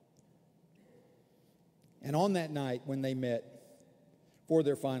 And on that night when they met for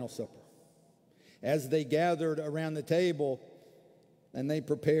their final supper, as they gathered around the table and they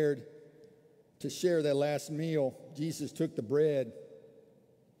prepared to share their last meal, Jesus took the bread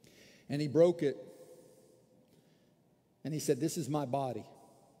and he broke it. And he said, "This is my body,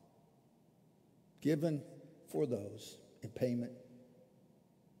 given for those in payment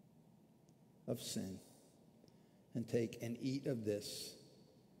of sin. And take and eat of this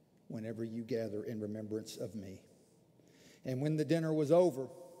whenever you gather in remembrance of me." And when the dinner was over,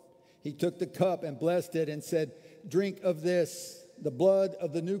 he took the cup and blessed it and said, "Drink of this, the blood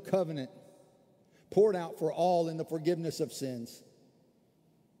of the new covenant, poured out for all in the forgiveness of sins.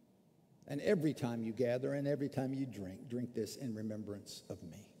 And every time you gather and every time you drink this in remembrance of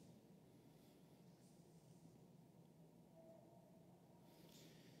me."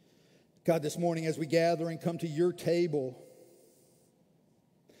 God, this morning as we gather and come to your table,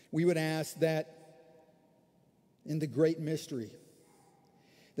 we would ask that in the great mystery,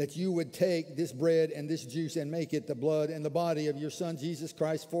 that you would take this bread and this juice and make it the blood and the body of your Son, Jesus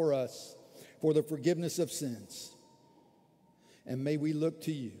Christ, for us, for the forgiveness of sins. And may we look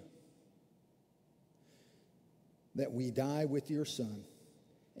to you, that we die with your Son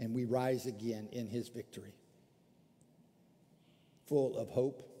and we rise again in his victory, full of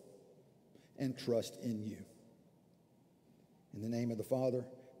hope and trust in you. In the name of the Father,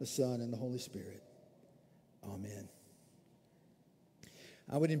 the Son, and the Holy Spirit. Amen.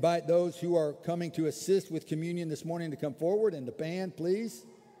 I would invite those who are coming to assist with communion this morning to come forward, and the band, please.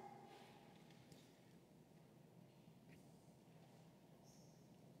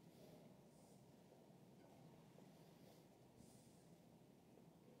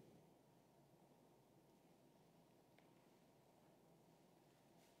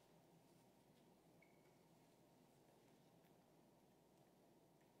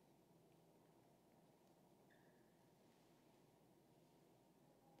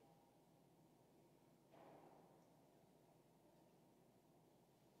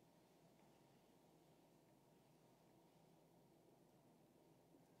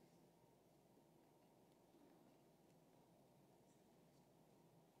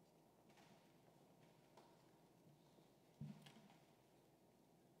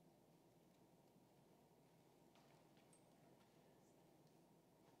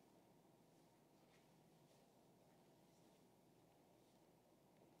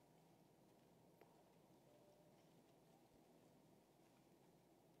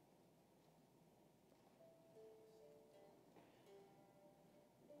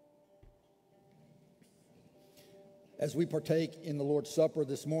 as we partake in the Lord's Supper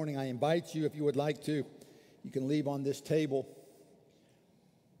this morning, I invite you, if you would like to, you can leave on this table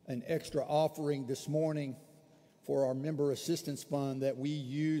an extra offering this morning for our member assistance fund that we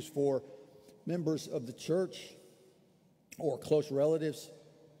use for members of the church or close relatives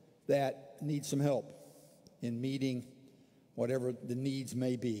that need some help in meeting whatever the needs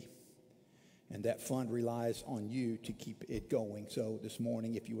may be. And that fund relies on you to keep it going. So this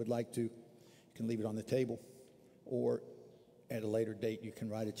morning, if you would like to, you can leave it on the table, or at a later date, you can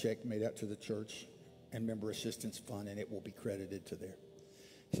write a check made out to the church and member assistance fund, and it will be credited to there.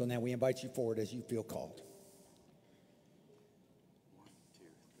 So now we invite you forward as you feel called. 1, 2,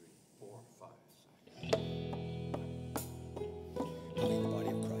 3, 4, 5, 6. How many in the body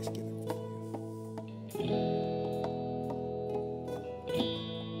of Christ give it for you?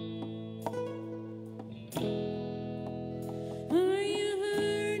 Are you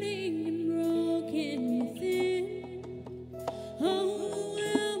hurting and broken within?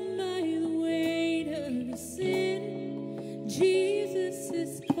 Overwhelmed by the weight of your sin? Jesus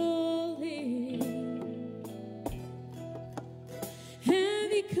is calling.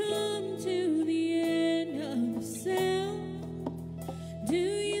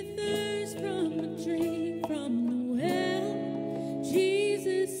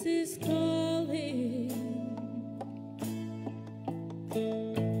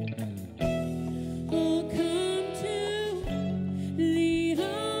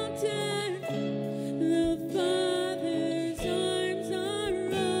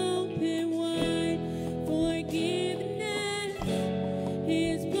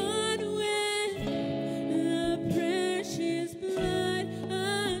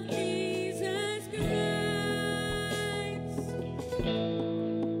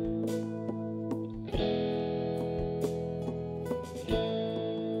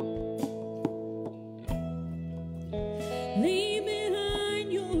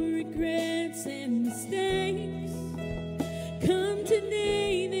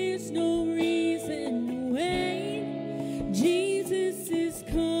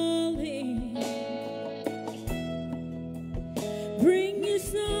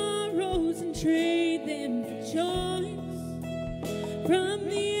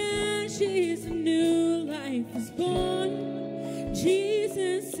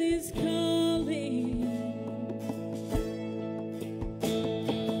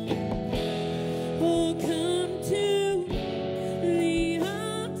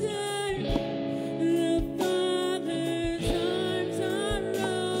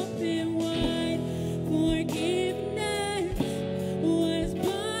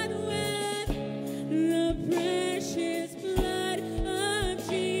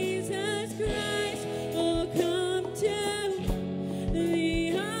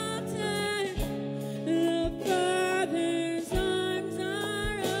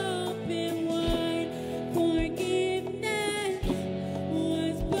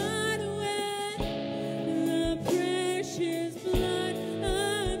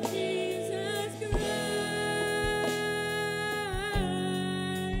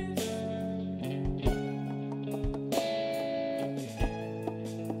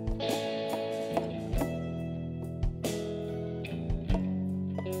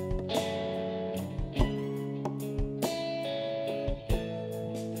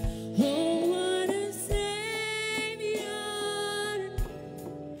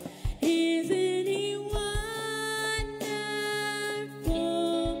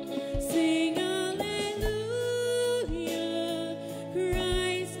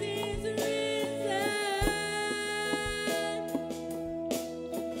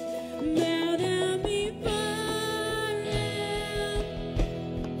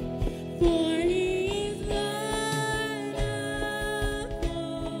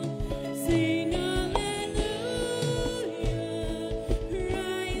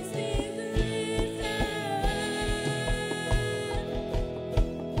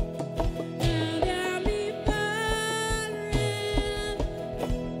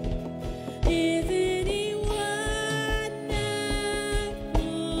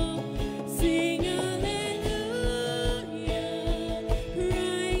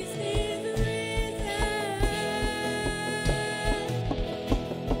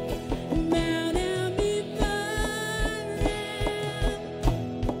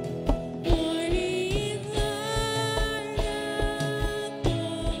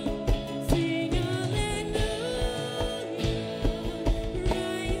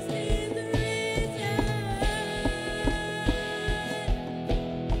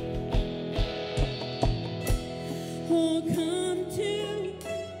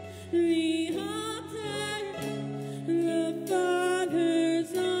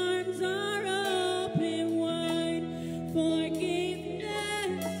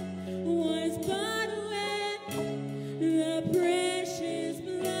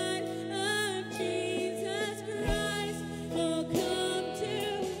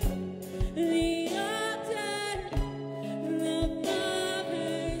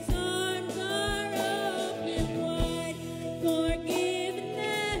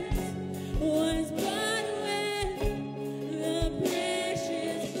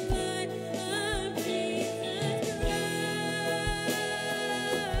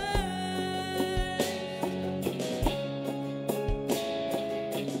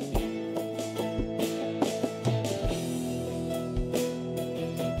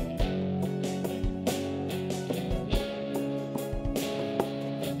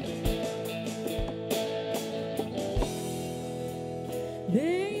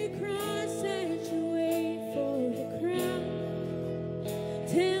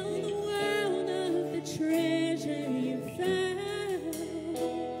 Tell the world of the treasure you found.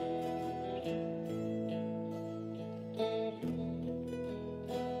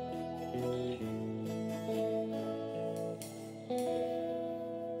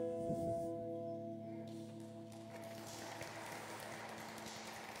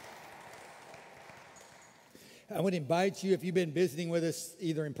 I would invite you, if you've been visiting with us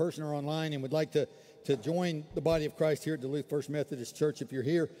either in person or online and would like to join the body of Christ here at Duluth First Methodist Church, if you're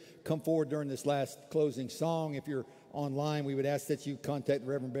here, come forward during this last closing song. If you're online, we would ask that you contact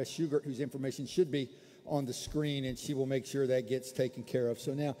Reverend Beth Schugert, whose information should be on the screen, and she will make sure that gets taken care of.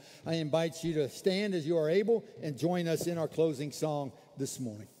 So now I invite you to stand as you are able and join us in our closing song this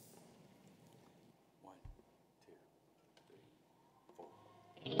morning. 1,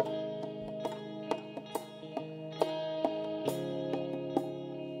 2, 3, 4.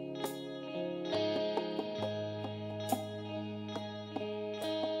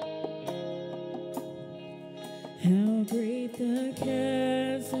 How great the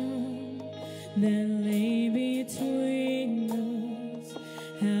chasm that lay between us,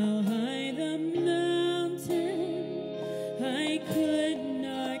 how high the mountain I could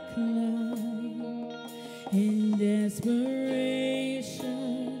not climb. In desperation,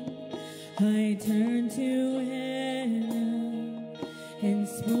 I turned to heaven and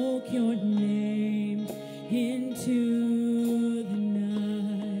spoke your name into the night.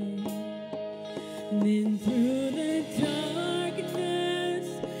 Then through the darkness,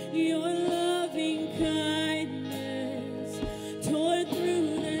 your loving kindness tore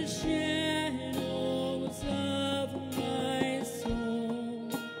through the shadows of my soul.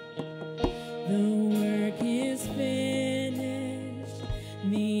 The work is finished,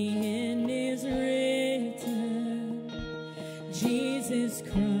 the end is written. Jesus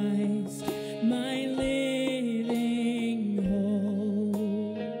Christ, my living hope.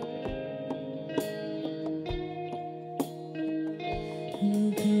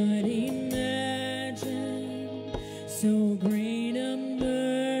 Who could imagine so great a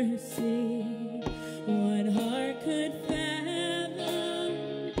mercy? What heart could fathom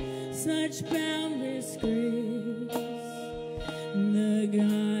such boundless grace? The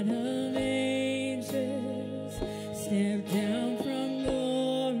God of ages stepped down from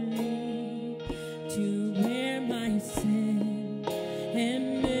glory to bear my sin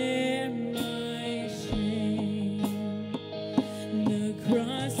and bear my shame. The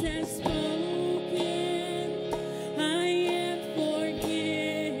cross has spoken, I am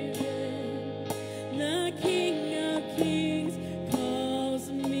forgiven. The King of Kings calls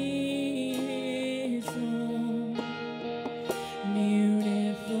me his own.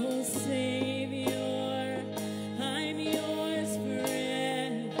 Beautiful Savior, I'm yours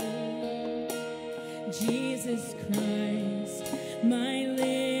forever. Jesus Christ, my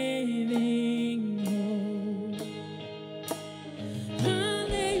living hope.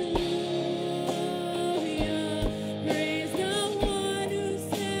 Hallelujah, praise the one who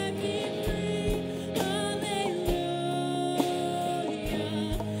set me free. Hallelujah,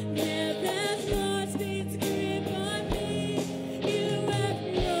 death has lost its grip on me. You have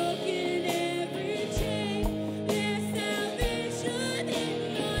broken every chain. There's salvation in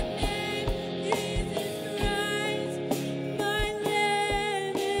your name, Jesus Christ, my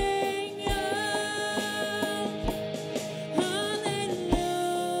living hope.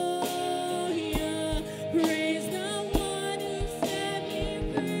 Hallelujah, praise the one who set me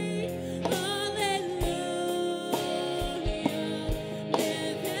free. Hallelujah,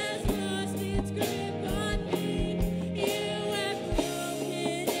 death has lost its grip on me. You have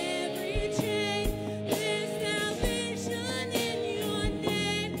broken every chain. There's salvation in your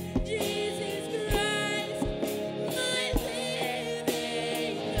name, Jesus Christ, my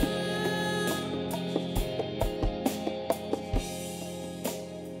living hope.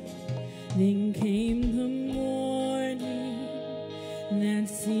 Then came the morning that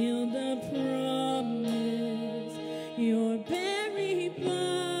sealed the promise. Your very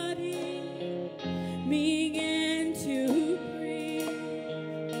body began to breathe.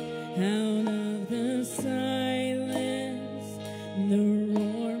 Out of the silence, the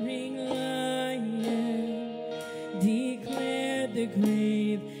roaring lion declared the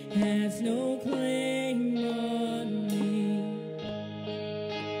grave has no claim on me.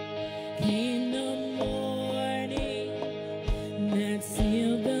 Came the morning that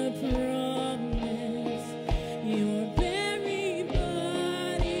sealed the promise. Your very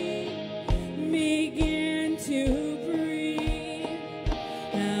body began to breathe.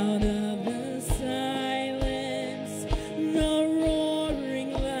 Out of the silence, the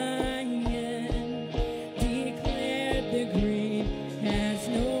roaring lion declared the grave has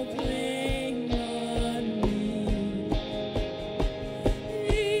no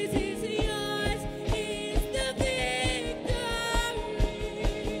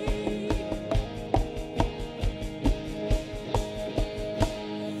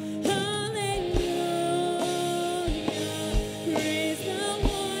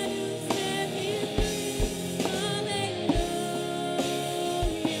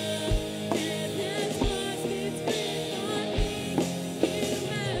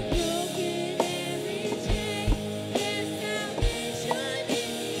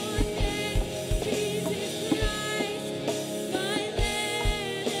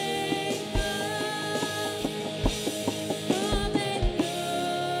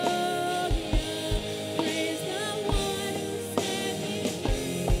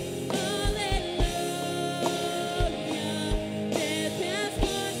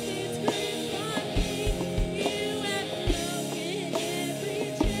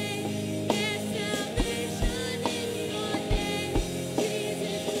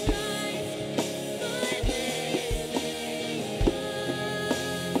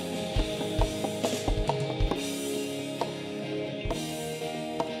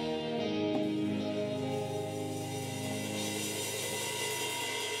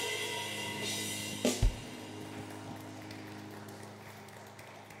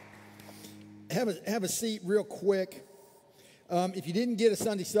have a seat real quick. If you didn't get a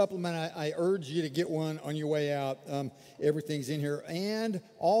Sunday supplement, I urge you to get one on your way out. Everything's in here. And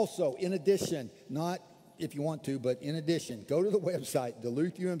also, in addition, not if you want to, but in addition, go to the website,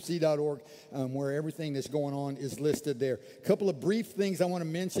 duluthumc.org, where everything that's going on is listed there. A couple of brief things I want to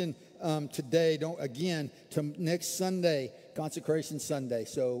mention today. To next Sunday, Consecration Sunday.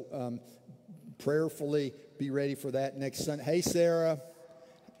 So prayerfully be ready for that next Sunday. Hey, Sarah.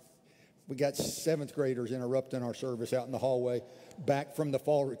 We got 7th graders interrupting our service out in the hallway back from the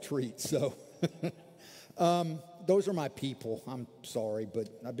fall retreat. So those are my people. I'm sorry, but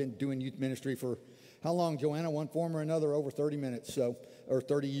I've been doing youth ministry for how long, Joanna? One form or another, over 30 minutes, or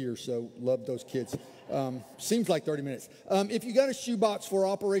 30 years. So love those kids. Seems like 30 minutes. If you got a shoebox for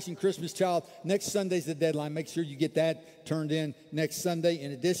Operation Christmas Child, next Sunday's the deadline. Make sure you get that turned in next Sunday.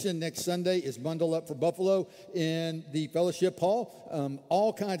 In addition, next Sunday is Bundle Up for Buffalo in the Fellowship Hall.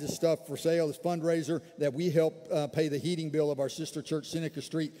 All kinds of stuff for sale. This fundraiser that we help pay the heating bill of our sister church, Seneca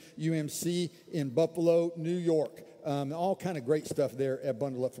Street UMC in Buffalo, New York. All kind of great stuff there at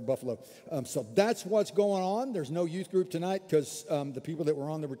Bundle Up for Buffalo. So that's what's going on. There's no youth group tonight because the people that were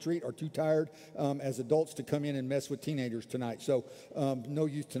on the retreat are too tired as adults to come in and mess with teenagers tonight. So no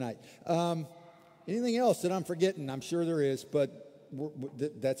youth tonight. Anything else that I'm forgetting? I'm sure there is, but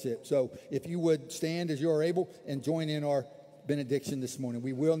that's it. So if you would stand as you are able and join in our benediction this morning.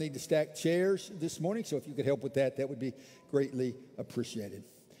 We will need to stack chairs this morning, so if you could help with that, that would be greatly appreciated.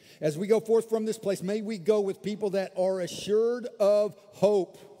 As we go forth from this place, may we go with people that are assured of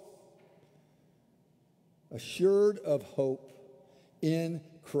hope. Assured of hope in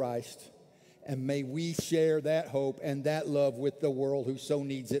Christ. And may we share that hope and that love with the world who so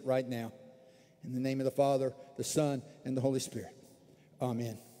needs it right now. In the name of the Father, the Son, and the Holy Spirit.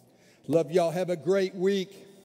 Amen. Love y'all. Have a great week.